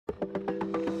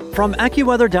From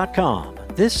AccuWeather.com,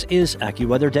 this is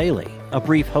AccuWeather Daily, a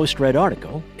brief host-read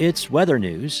article. It's weather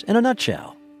news in a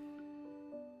nutshell.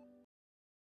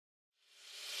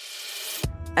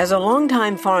 As a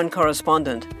longtime foreign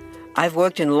correspondent, I've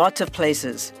worked in lots of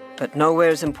places, but nowhere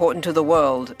as important to the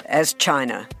world as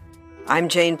China. I'm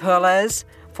Jane Perlez,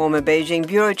 former Beijing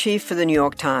bureau chief for the New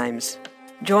York Times.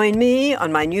 Join me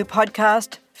on my new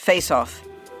podcast, Face Off,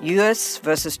 U.S.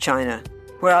 versus China,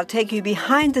 where I'll take you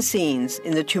behind the scenes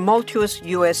in the tumultuous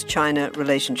U.S.-China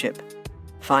relationship.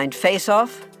 Find Face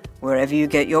Off wherever you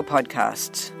get your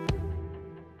podcasts.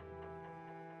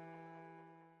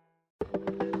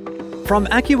 From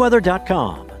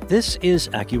AccuWeather.com, this is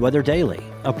AccuWeather Daily,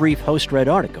 a brief host-read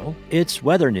article. It's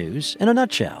weather news in a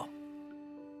nutshell.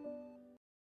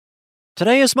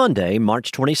 Today is Monday,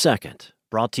 March 22nd,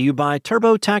 brought to you by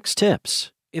TurboTax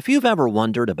Tips. If you've ever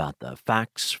wondered about the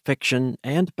facts, fiction,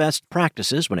 and best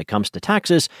practices when it comes to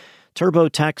taxes,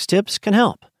 TurboTax Tips can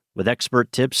help. With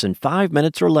expert tips in 5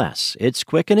 minutes or less, it's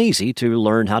quick and easy to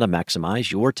learn how to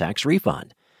maximize your tax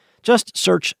refund. Just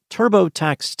search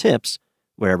TurboTax Tips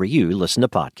wherever you listen to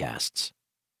podcasts.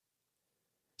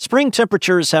 Spring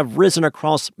temperatures have risen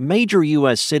across major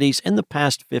U.S. cities in the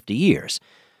past 50 years.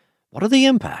 What are the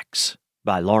impacts?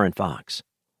 By Lauren Fox.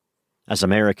 As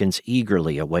Americans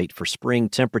eagerly await for spring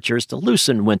temperatures to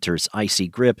loosen winter's icy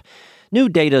grip, new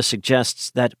data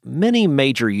suggests that many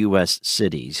major U.S.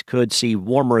 cities could see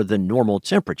warmer than normal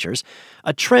temperatures,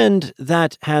 a trend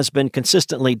that has been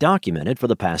consistently documented for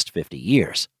the past 50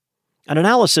 years. An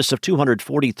analysis of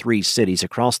 243 cities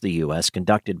across the U.S.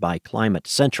 conducted by Climate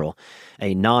Central,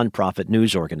 a nonprofit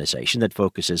news organization that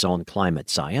focuses on climate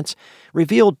science,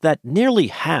 revealed that nearly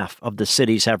half of the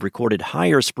cities have recorded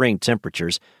higher spring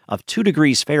temperatures of 2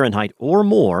 degrees Fahrenheit or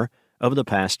more over the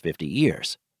past 50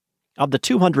 years. Of the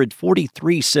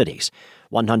 243 cities,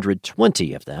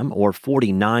 120 of them, or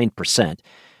 49%,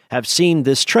 have seen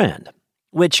this trend,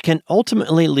 which can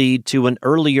ultimately lead to an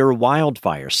earlier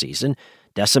wildfire season,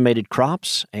 decimated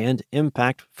crops, and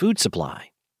impact food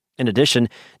supply. In addition,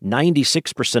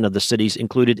 96% of the cities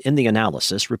included in the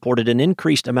analysis reported an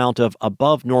increased amount of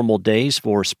above-normal days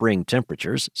for spring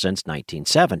temperatures since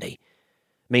 1970.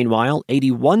 Meanwhile,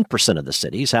 81% of the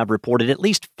cities have reported at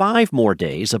least 5 more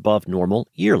days above normal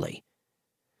yearly.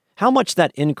 How much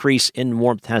that increase in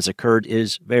warmth has occurred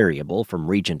is variable from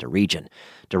region to region.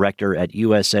 Director at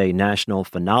USA National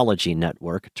Phenology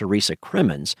Network, Teresa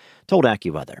Crimmins, told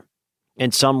AccuWeather.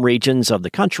 In some regions of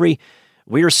the country,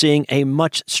 we're seeing a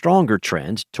much stronger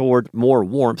trend toward more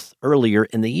warmth earlier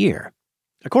in the year.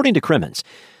 According to Crimmins,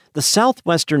 the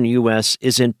southwestern U.S.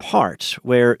 is in part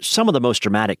where some of the most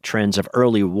dramatic trends of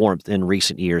early warmth in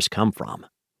recent years come from.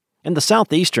 In the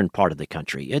southeastern part of the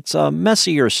country, it's a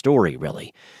messier story,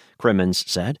 really, Crimmins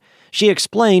said. She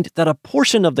explained that a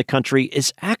portion of the country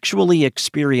is actually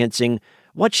experiencing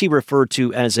what she referred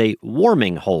to as a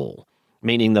warming hole,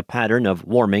 meaning the pattern of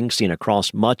warming seen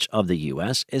across much of the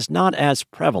U.S. is not as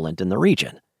prevalent in the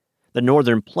region. The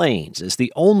Northern Plains is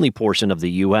the only portion of the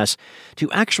U.S.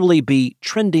 to actually be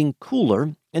trending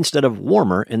cooler instead of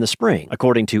warmer in the spring,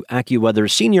 according to AccuWeather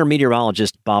senior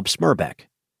meteorologist Bob Smerbeck.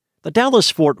 The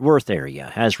Dallas-Fort Worth area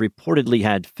has reportedly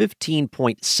had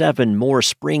 15.7 more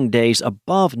spring days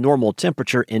above normal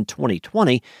temperature in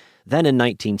 2020 than in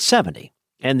 1970.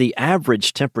 And the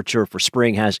average temperature for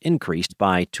spring has increased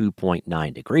by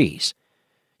 2.9 degrees.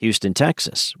 Houston,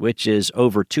 Texas, which is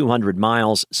over 200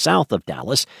 miles south of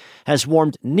Dallas, has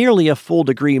warmed nearly a full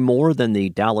degree more than the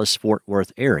Dallas-Fort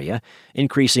Worth area,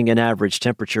 increasing an average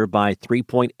temperature by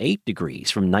 3.8 degrees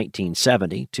from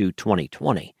 1970 to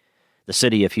 2020. The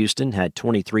city of Houston had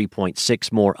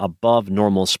 23.6 more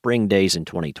above-normal spring days in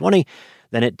 2020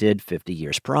 than it did 50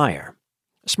 years prior.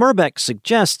 Smerbeck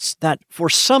suggests that for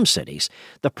some cities,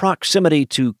 the proximity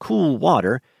to cool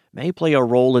water may play a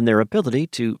role in their ability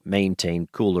to maintain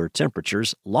cooler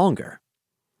temperatures longer.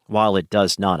 While it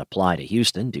does not apply to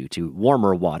Houston due to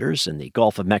warmer waters in the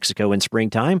Gulf of Mexico in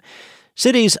springtime,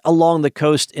 cities along the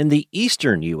coast in the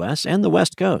eastern U.S. and the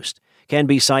West Coast can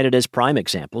be cited as prime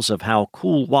examples of how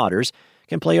cool waters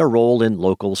can play a role in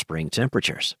local spring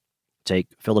temperatures. Take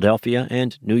Philadelphia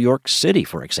and New York City,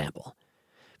 for example.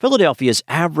 Philadelphia's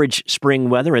average spring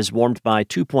weather has warmed by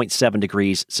 2.7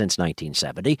 degrees since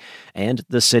 1970, and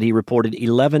the city reported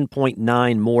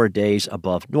 11.9 more days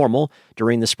above normal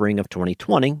during the spring of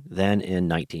 2020 than in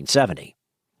 1970.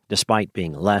 Despite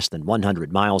being less than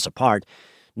 100 miles apart,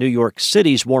 New York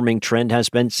City's warming trend has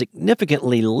been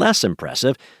significantly less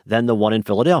impressive than the one in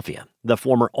Philadelphia, the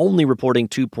former only reporting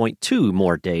 2.2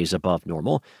 more days above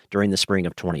normal during the spring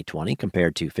of 2020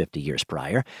 compared to 50 years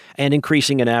prior, and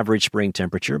increasing an average spring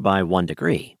temperature by 1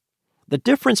 degree. The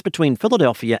difference between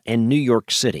Philadelphia and New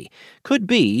York City could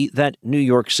be that New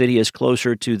York City is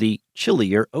closer to the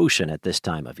chillier ocean at this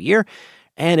time of year,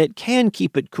 and it can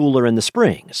keep it cooler in the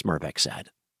spring, Smurbeck said.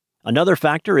 Another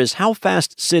factor is how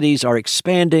fast cities are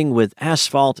expanding with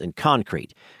asphalt and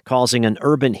concrete, causing an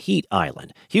urban heat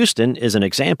island. Houston is an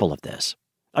example of this.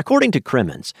 According to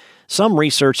Crimmins, some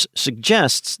research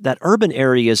suggests that urban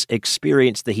areas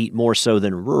experience the heat more so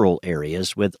than rural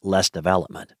areas with less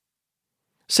development.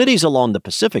 Cities along the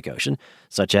Pacific Ocean,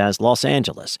 such as Los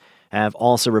Angeles, have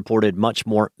also reported much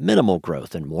more minimal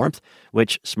growth in warmth,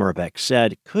 which Smurbeck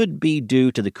said could be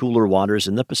due to the cooler waters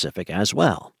in the Pacific as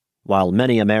well. While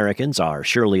many Americans are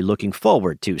surely looking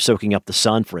forward to soaking up the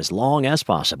sun for as long as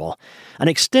possible, an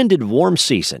extended warm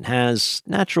season has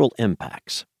natural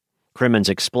impacts. Crimmins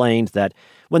explained that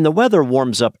when the weather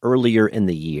warms up earlier in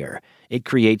the year, it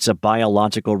creates a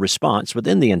biological response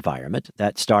within the environment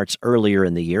that starts earlier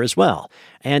in the year as well,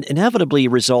 and inevitably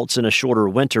results in a shorter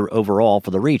winter overall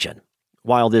for the region.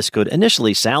 While this could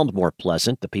initially sound more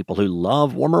pleasant to people who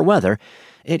love warmer weather,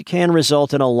 it can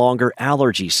result in a longer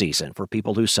allergy season for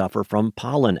people who suffer from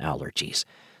pollen allergies.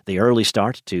 The early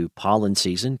start to pollen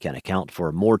season can account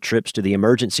for more trips to the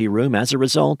emergency room as a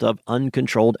result of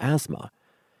uncontrolled asthma.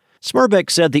 Smurbeck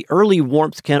said the early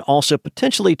warmth can also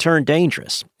potentially turn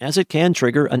dangerous, as it can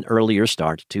trigger an earlier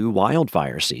start to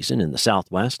wildfire season in the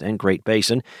Southwest and Great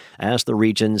Basin as the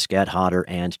regions get hotter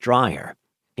and drier.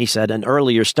 He said an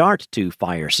earlier start to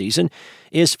fire season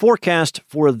is forecast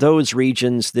for those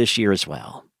regions this year as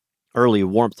well. Early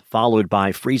warmth followed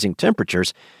by freezing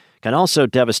temperatures can also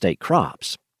devastate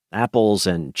crops. Apples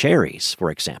and cherries, for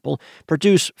example,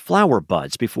 produce flower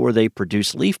buds before they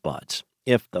produce leaf buds.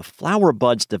 If the flower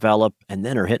buds develop and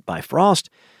then are hit by frost,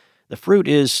 the fruit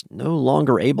is no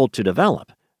longer able to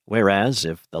develop, whereas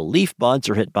if the leaf buds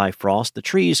are hit by frost, the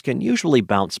trees can usually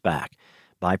bounce back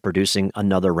by producing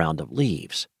another round of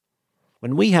leaves.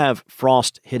 When we have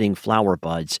frost hitting flower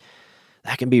buds,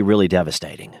 that can be really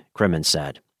devastating, Crimmins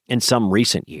said. In some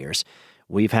recent years,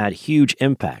 we've had huge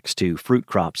impacts to fruit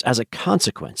crops as a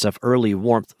consequence of early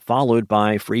warmth followed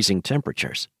by freezing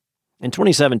temperatures. In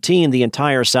 2017, the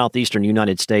entire southeastern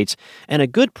United States and a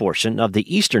good portion of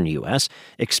the eastern U.S.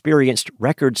 experienced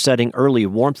record-setting early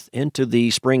warmth into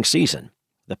the spring season.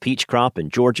 The peach crop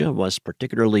in Georgia was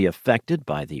particularly affected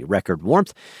by the record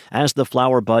warmth as the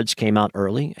flower buds came out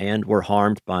early and were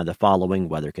harmed by the following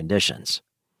weather conditions.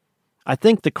 I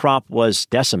think the crop was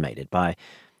decimated by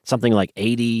something like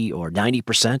 80 or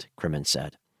 90%, Crimmins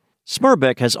said.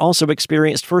 Smurbeck has also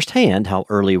experienced firsthand how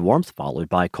early warmth followed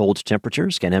by cold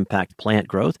temperatures can impact plant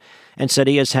growth, and said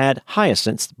he has had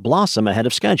hyacinths blossom ahead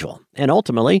of schedule and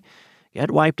ultimately get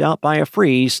wiped out by a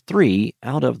freeze 3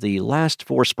 out of the last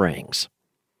 4 springs.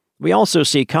 We also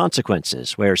see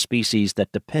consequences where species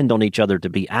that depend on each other to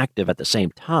be active at the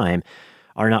same time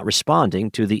are not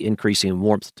responding to the increasing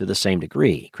warmth to the same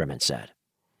degree, Crimmins said.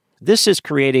 This is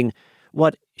creating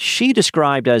what she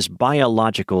described as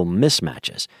biological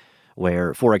mismatches,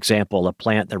 where, for example, a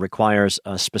plant that requires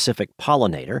a specific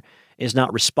pollinator is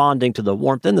not responding to the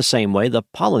warmth in the same way the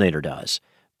pollinator does,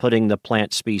 putting the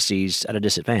plant species at a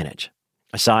disadvantage.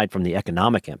 Aside from the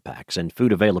economic impacts and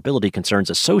food availability concerns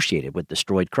associated with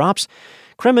destroyed crops,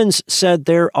 Crimmins said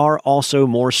there are also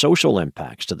more social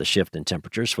impacts to the shift in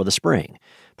temperatures for the spring,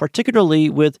 particularly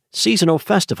with seasonal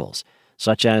festivals,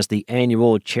 such as the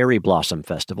annual Cherry Blossom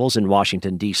Festivals in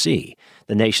Washington, D.C.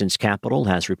 The nation's capital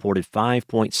has reported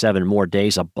 5.7 more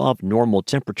days above normal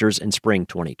temperatures in spring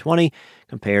 2020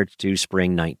 compared to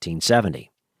spring 1970.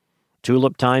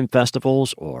 Tulip time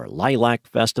festivals or lilac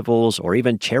festivals or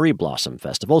even cherry blossom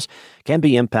festivals can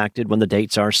be impacted when the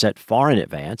dates are set far in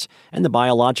advance and the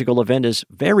biological event is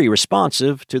very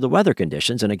responsive to the weather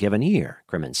conditions in a given year,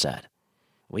 Crimmins said.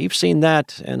 We've seen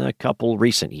that in a couple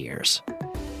recent years.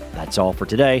 That's all for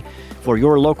today. For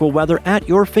your local weather at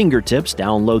your fingertips,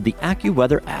 download the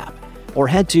AccuWeather app or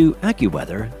head to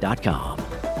AccuWeather.com.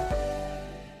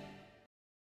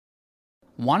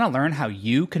 Want to learn how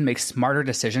you can make smarter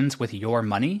decisions with your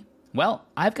money? Well,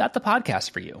 I've got the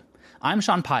podcast for you. I'm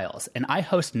Sean Piles, and I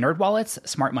host NerdWallet's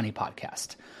Smart Money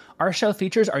Podcast. Our show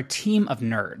features our team of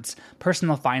nerds,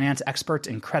 personal finance experts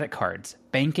in credit cards,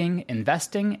 banking,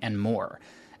 investing, and more.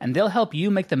 And they'll help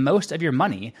you make the most of your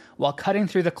money while cutting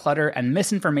through the clutter and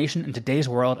misinformation in today's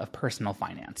world of personal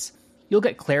finance. You'll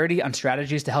get clarity on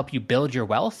strategies to help you build your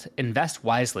wealth, invest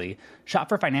wisely, shop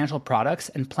for financial products,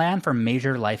 and plan for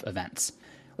major life events.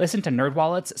 Listen to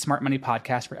NerdWallet's Smart Money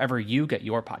Podcast wherever you get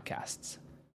your podcasts.